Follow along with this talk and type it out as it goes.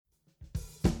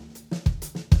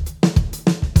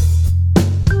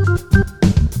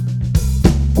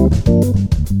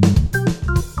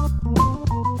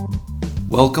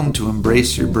Welcome to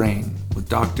Embrace Your Brain with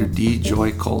Dr. D.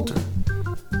 Joy Coulter.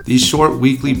 These short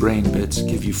weekly brain bits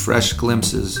give you fresh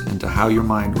glimpses into how your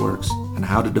mind works and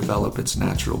how to develop its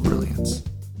natural brilliance.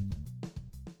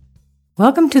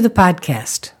 Welcome to the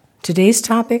podcast. Today's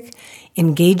topic,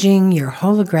 engaging your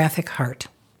holographic heart.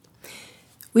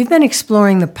 We've been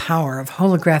exploring the power of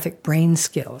holographic brain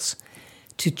skills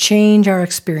to change our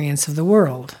experience of the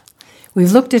world.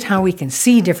 We've looked at how we can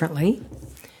see differently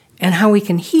and how we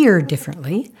can hear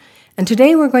differently, and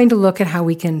today we're going to look at how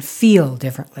we can feel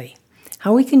differently,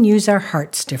 how we can use our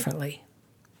hearts differently.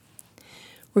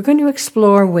 We're going to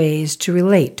explore ways to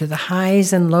relate to the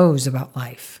highs and lows about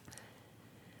life.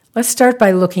 Let's start by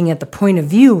looking at the point of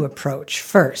view approach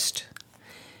first.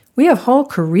 We have whole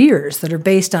careers that are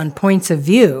based on points of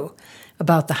view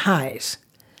about the highs.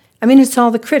 It's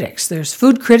all the critics. There's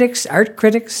food critics, art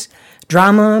critics,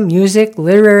 drama, music,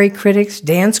 literary critics,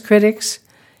 dance critics.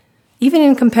 Even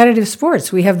in competitive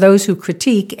sports, we have those who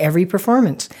critique every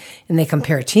performance, and they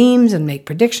compare teams and make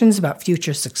predictions about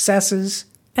future successes.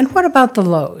 And what about the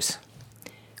lows?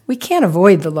 We can't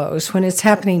avoid the lows when it's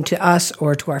happening to us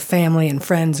or to our family and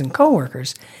friends and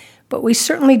coworkers, but we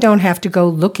certainly don't have to go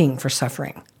looking for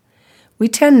suffering. We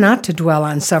tend not to dwell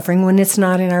on suffering when it's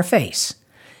not in our face.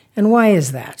 And why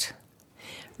is that?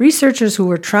 Researchers who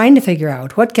were trying to figure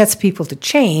out what gets people to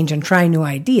change and try new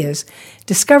ideas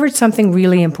discovered something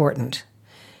really important.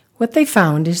 What they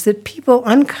found is that people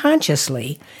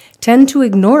unconsciously tend to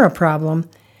ignore a problem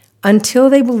until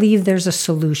they believe there's a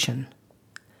solution.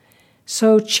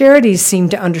 So charities seem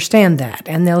to understand that,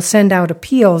 and they'll send out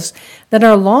appeals that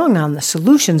are long on the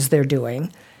solutions they're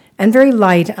doing and very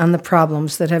light on the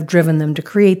problems that have driven them to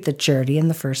create the charity in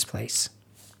the first place.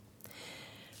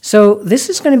 So this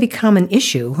is going to become an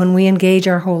issue when we engage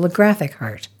our holographic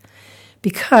heart,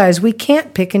 because we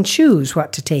can't pick and choose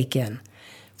what to take in.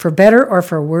 For better or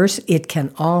for worse, it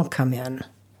can all come in.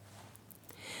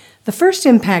 The first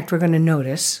impact we're going to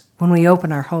notice when we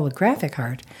open our holographic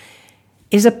heart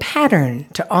is a pattern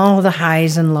to all the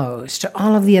highs and lows, to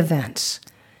all of the events.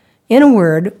 In a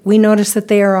word, we notice that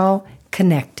they are all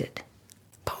connected.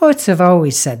 Poets have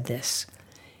always said this.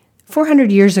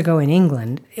 400 years ago in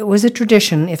England, it was a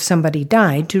tradition if somebody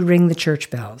died to ring the church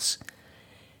bells.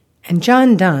 And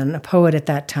John Donne, a poet at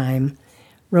that time,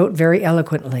 wrote very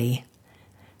eloquently,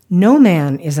 "No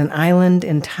man is an island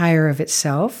entire of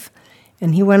itself,"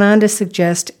 and he went on to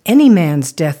suggest, "Any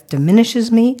man's death diminishes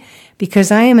me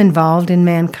because I am involved in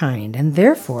mankind, and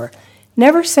therefore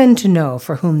never send to know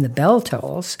for whom the bell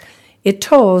tolls, it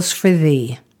tolls for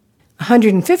thee."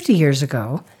 150 years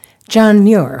ago, John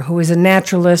Muir, who was a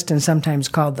naturalist and sometimes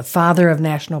called the father of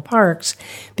national parks,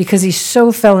 because he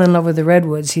so fell in love with the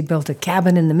redwoods, he built a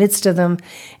cabin in the midst of them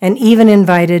and even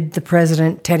invited the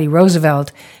president, Teddy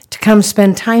Roosevelt, to come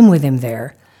spend time with him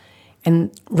there. And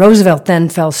Roosevelt then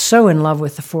fell so in love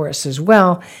with the forests as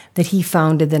well that he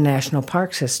founded the national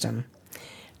park system.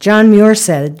 John Muir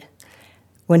said,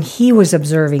 when he was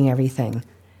observing everything,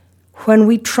 "When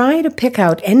we try to pick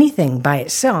out anything by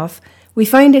itself, we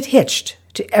find it hitched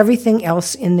to everything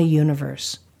else in the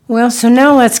universe." Well, so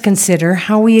now let's consider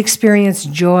how we experience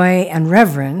joy and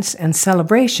reverence and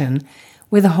celebration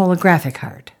with a holographic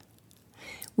heart.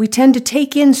 We tend to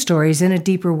take in stories in a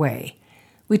deeper way.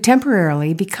 We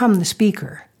temporarily become the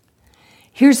speaker.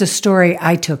 Here's a story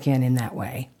I took in that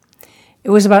way.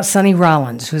 It was about Sonny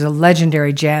Rollins, who's a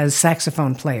legendary jazz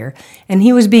saxophone player, and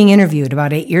he was being interviewed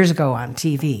about 8 years ago on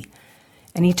TV.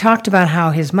 And he talked about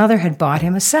how his mother had bought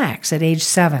him a sax at age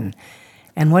 7.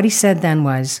 And what he said then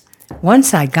was,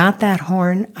 "Once I got that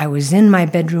horn, I was in my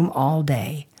bedroom all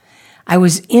day. I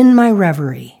was in my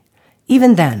reverie.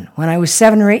 Even then, when I was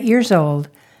 7 or 8 years old,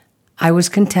 I was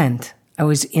content. I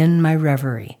was in my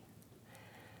reverie."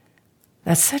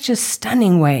 That's such a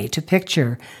stunning way to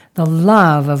picture the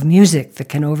love of music that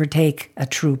can overtake a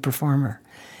true performer.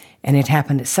 And it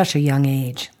happened at such a young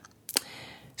age.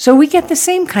 So we get the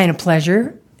same kind of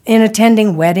pleasure in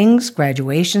attending weddings,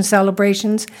 graduation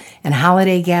celebrations, and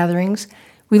holiday gatherings.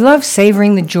 We love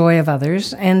savoring the joy of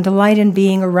others and delight in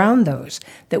being around those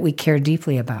that we care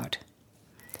deeply about.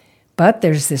 But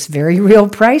there's this very real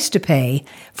price to pay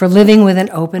for living with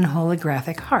an open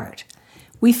holographic heart.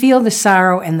 We feel the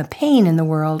sorrow and the pain in the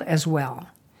world as well.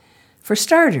 For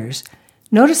starters,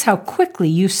 notice how quickly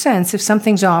you sense if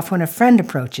something's off when a friend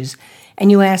approaches and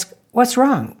you ask, "What's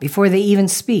wrong?" before they even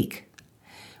speak.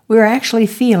 We're actually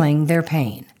feeling their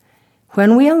pain.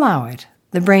 When we allow it,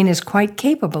 the brain is quite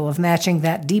capable of matching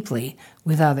that deeply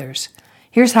with others.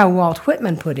 Here's how Walt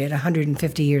Whitman put it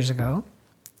 150 years ago.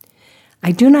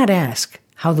 "I do not ask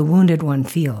how the wounded one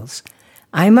feels.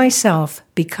 I myself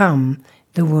become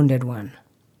the wounded one."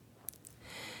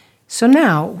 So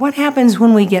now, what happens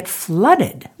when we get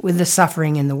flooded with the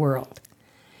suffering in the world?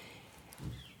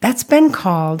 That's been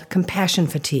called compassion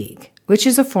fatigue, which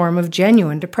is a form of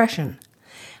genuine depression.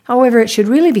 However, it should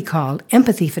really be called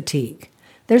empathy fatigue.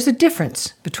 There's a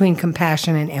difference between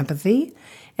compassion and empathy,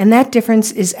 and that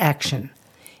difference is action.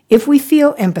 If we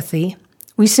feel empathy,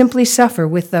 we simply suffer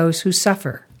with those who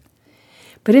suffer.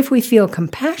 But if we feel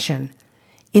compassion,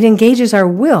 it engages our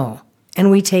will and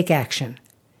we take action.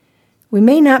 We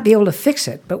may not be able to fix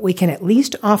it, but we can at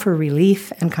least offer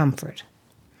relief and comfort.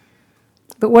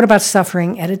 But what about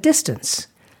suffering at a distance?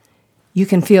 You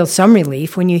can feel some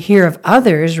relief when you hear of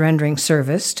others rendering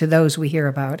service to those we hear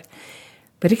about,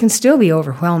 but it can still be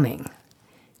overwhelming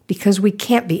because we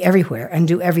can't be everywhere and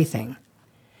do everything.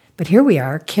 But here we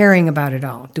are, caring about it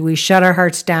all. Do we shut our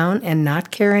hearts down and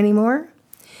not care anymore?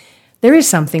 There is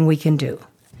something we can do.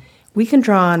 We can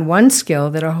draw on one skill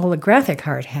that a holographic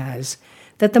heart has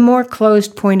that the more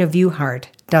closed point of view heart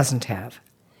doesn't have.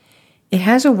 It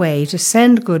has a way to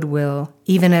send goodwill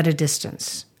even at a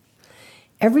distance.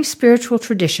 Every spiritual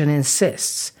tradition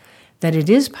insists that it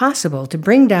is possible to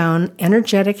bring down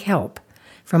energetic help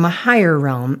from a higher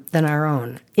realm than our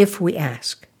own, if we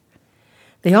ask.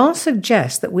 They all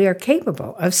suggest that we are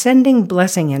capable of sending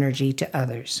blessing energy to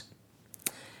others.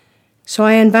 So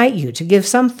I invite you to give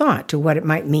some thought to what it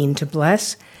might mean to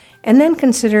bless, and then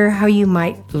consider how you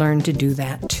might learn to do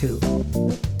that too.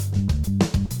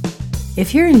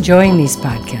 If you're enjoying these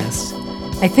podcasts,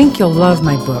 I think you'll love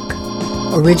my book,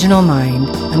 Original Mind,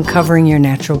 Uncovering Your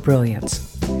Natural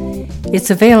Brilliance. It's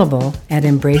available at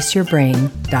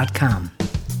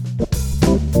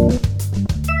embraceyourbrain.com.